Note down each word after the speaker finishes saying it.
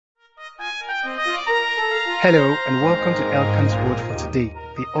Hello and welcome to Elkan's Word for Today,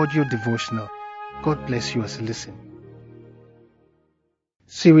 the audio devotional. God bless you as you listen.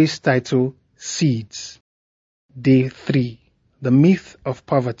 Series title, Seeds. Day 3, The Myth of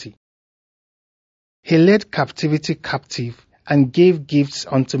Poverty. He led captivity captive and gave gifts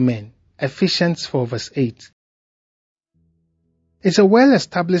unto men. Ephesians 4 verse 8. It's a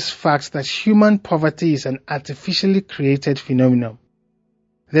well-established fact that human poverty is an artificially created phenomenon.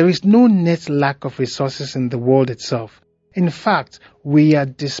 There is no net lack of resources in the world itself. In fact, we are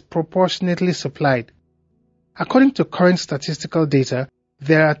disproportionately supplied. According to current statistical data,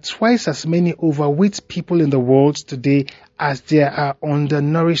 there are twice as many overweight people in the world today as there are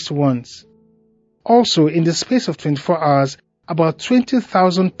undernourished ones. Also, in the space of 24 hours, about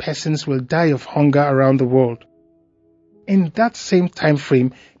 20,000 persons will die of hunger around the world. In that same time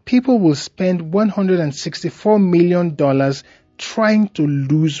frame, people will spend $164 million trying to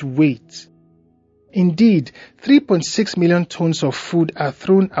lose weight. Indeed, 3.6 million tons of food are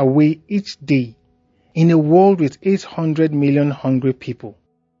thrown away each day in a world with 800 million hungry people.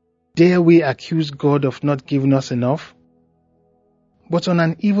 Dare we accuse God of not giving us enough? But on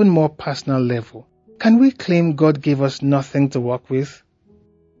an even more personal level, can we claim God gave us nothing to work with?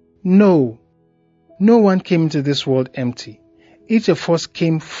 No. No one came into this world empty. Each of us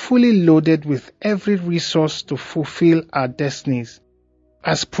came fully loaded with every resource to fulfill our destinies.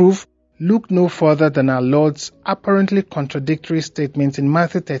 As proof, look no further than our Lord's apparently contradictory statement in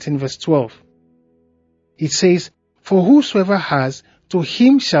Matthew 13 verse 12. It says, "For whosoever has, to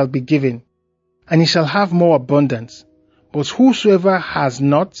him shall be given, and he shall have more abundance. But whosoever has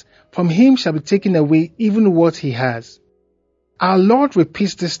not, from him shall be taken away even what he has." Our Lord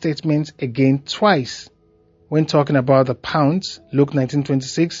repeats this statement again twice, when talking about the pounds, Luke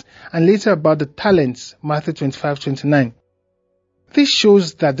 19:26, and later about the talents, Matthew 25:29. This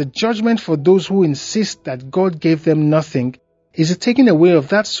shows that the judgment for those who insist that God gave them nothing is the taking away of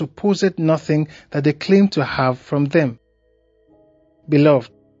that supposed nothing that they claim to have from them. Beloved,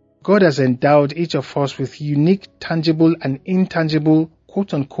 God has endowed each of us with unique, tangible and intangible,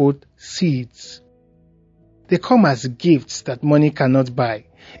 quote-unquote, seeds. They come as gifts that money cannot buy.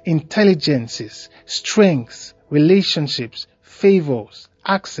 Intelligences, strengths, relationships, favors,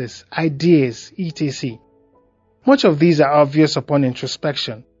 access, ideas, etc. Much of these are obvious upon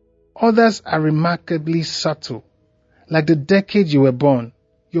introspection. Others are remarkably subtle, like the decade you were born,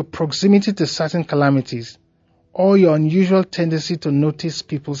 your proximity to certain calamities, or your unusual tendency to notice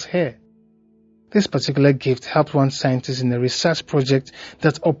people's hair. This particular gift helped one scientist in a research project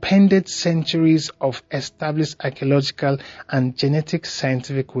that upended centuries of established archaeological and genetic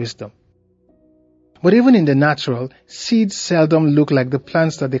scientific wisdom. But even in the natural, seeds seldom look like the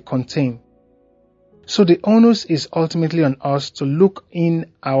plants that they contain. So the onus is ultimately on us to look in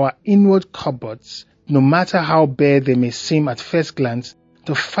our inward cupboards, no matter how bare they may seem at first glance,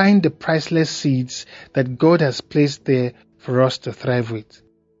 to find the priceless seeds that God has placed there for us to thrive with.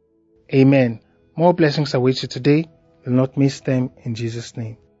 Amen. More blessings await you today. Do not miss them in Jesus'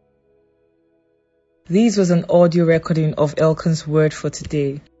 name. This was an audio recording of Elkan's Word for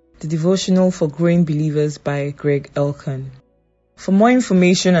Today, the devotional for growing believers by Greg Elkan. For more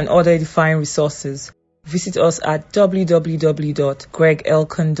information and other edifying resources, visit us at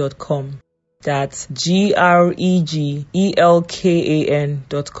www.gregelkan.com. That's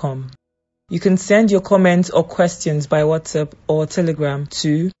GREGELKAN.com. You can send your comments or questions by WhatsApp or Telegram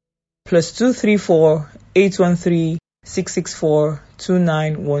to +234 813 664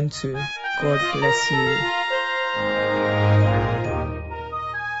 2912. God bless you.